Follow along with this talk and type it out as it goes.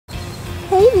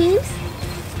Hey, Beebs.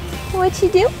 What you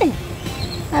doing?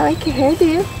 I like your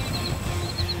hairdo.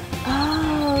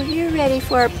 Oh, you're ready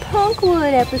for a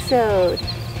Punkwood episode.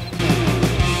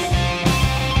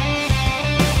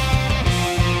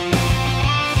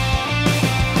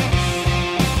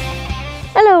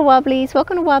 Hello, Wobblies.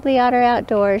 Welcome to Wobbly Otter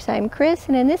Outdoors. I'm Chris,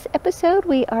 and in this episode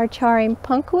we are charring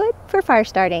punkwood for fire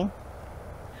starting.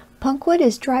 Punkwood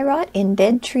is dry rot in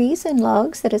dead trees and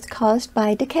logs that is caused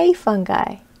by decay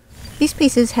fungi. These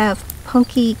pieces have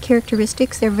punky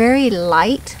characteristics. They're very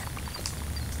light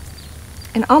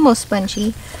and almost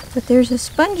spongy, but there's a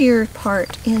spongier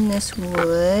part in this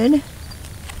wood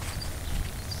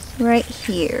right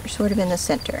here, sort of in the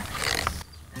center.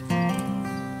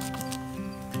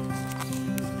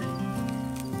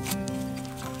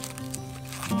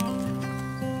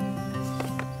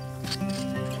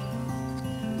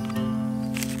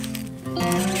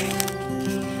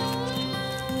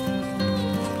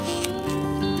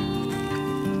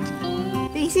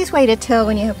 The easiest way to tell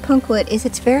when you have punkwood is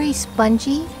it's very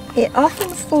spongy. It often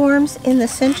forms in the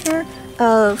center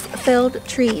of felled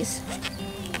trees.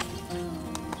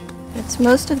 That's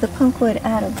most of the punkwood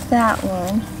out of that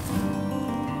one.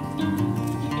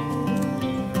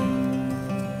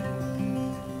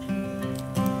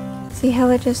 See how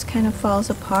it just kind of falls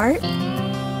apart?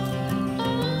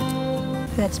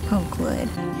 That's punkwood.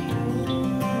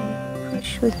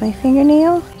 Push with my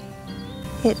fingernail,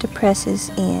 it depresses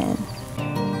in.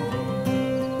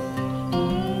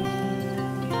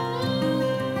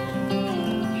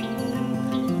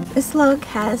 This log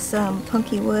has some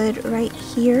punky wood right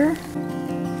here,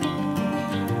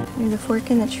 near the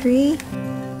fork in the tree.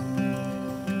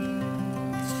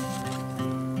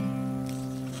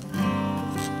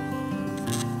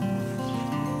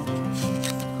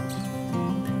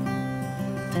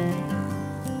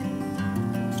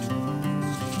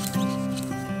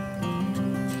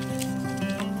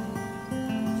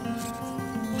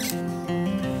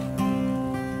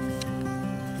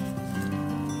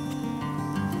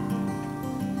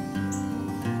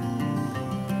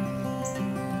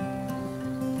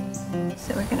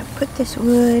 So we're going to put this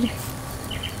wood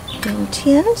in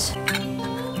tins.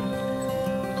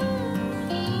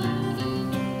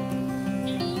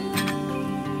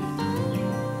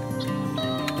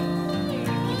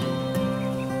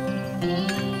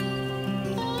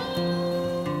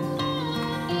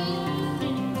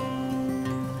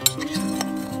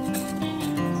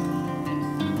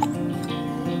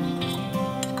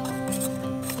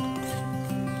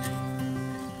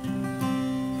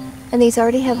 And these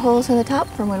already have holes in the top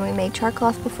from when we made char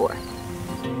cloth before.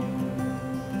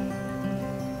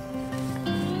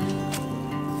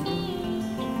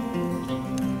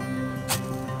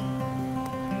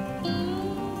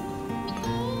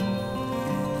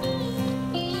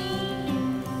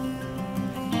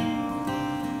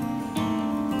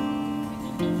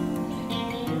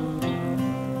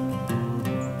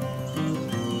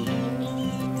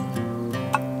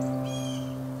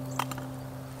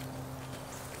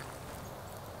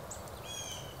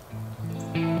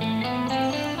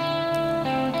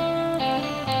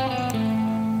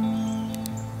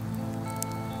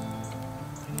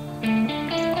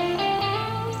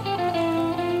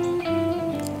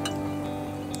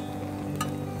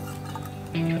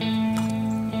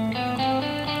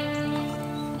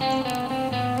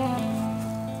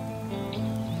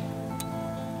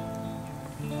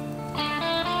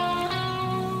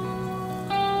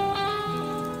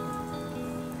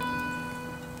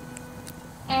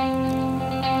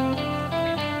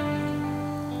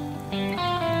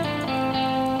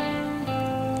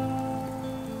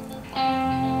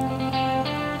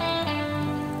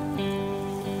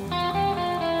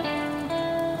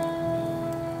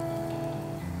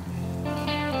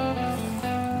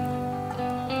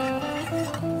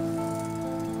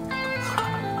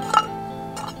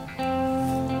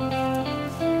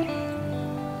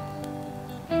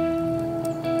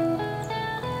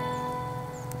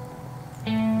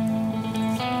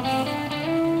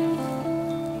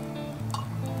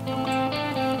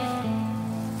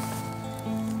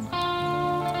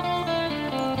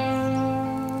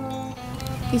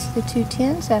 These are the two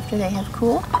tins after they have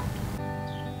cooled.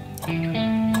 You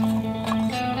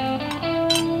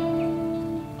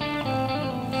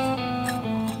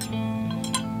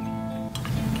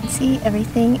can see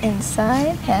everything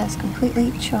inside has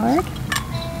completely charred.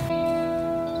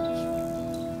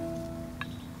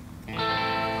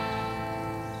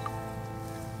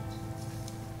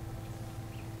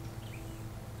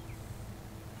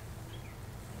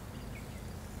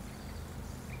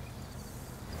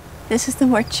 This is the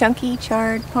more chunky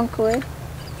charred punkwood.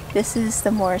 This is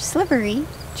the more slivery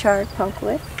charred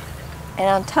punkwood. And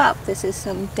on top, this is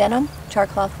some denim char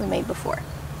cloth we made before.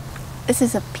 This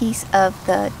is a piece of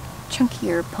the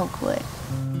chunkier punkwood.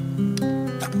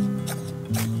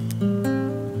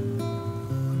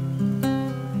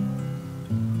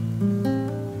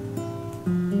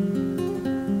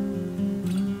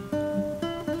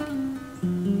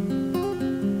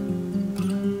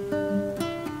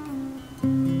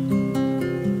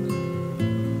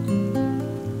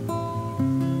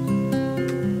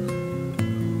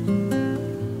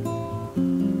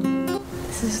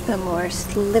 'This is the more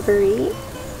slivery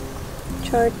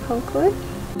charred punkwood.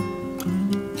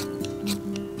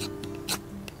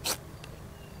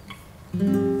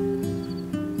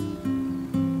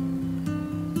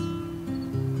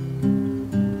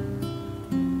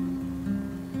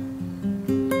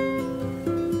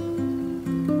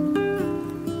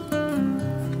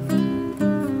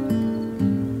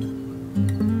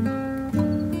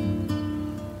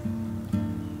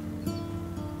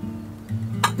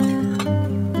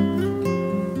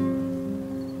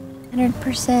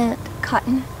 %,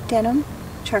 cotton denim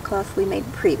char cloth we made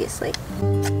previously.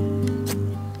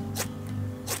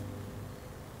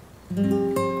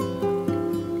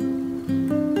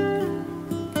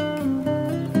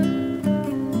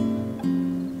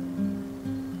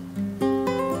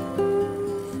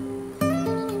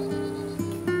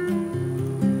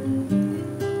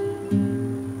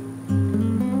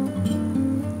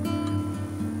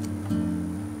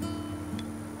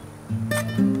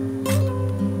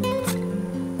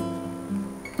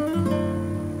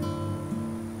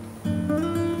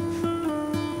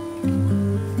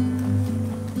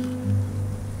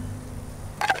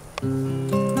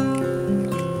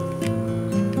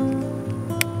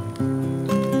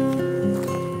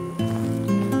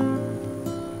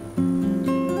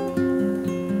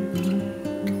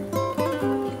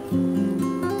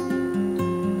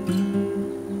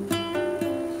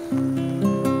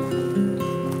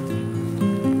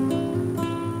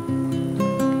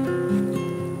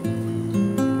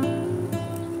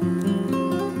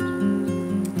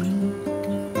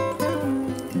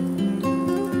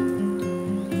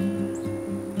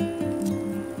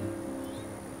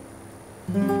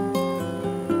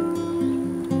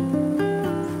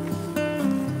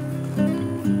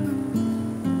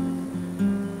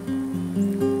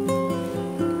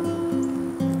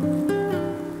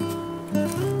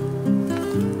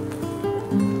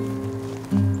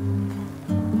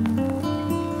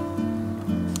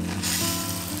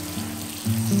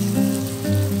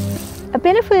 A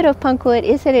benefit of punkwood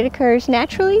is that it occurs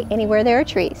naturally anywhere there are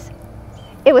trees.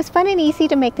 It was fun and easy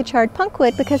to make the charred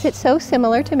punkwood because it's so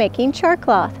similar to making char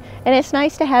cloth, and it's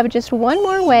nice to have just one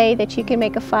more way that you can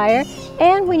make a fire,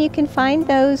 and when you can find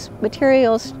those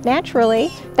materials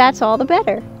naturally, that's all the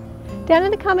better. Down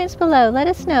in the comments below, let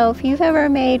us know if you've ever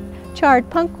made charred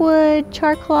punkwood,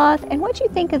 char cloth, and what you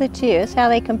think of the two, how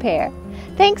they compare.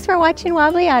 Thanks for watching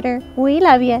Wobbly Otter. We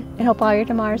love you and hope all your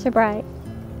tomorrows are bright.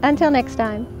 Until next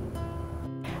time.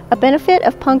 A benefit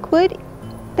of punkwood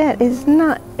that is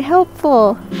not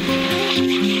helpful.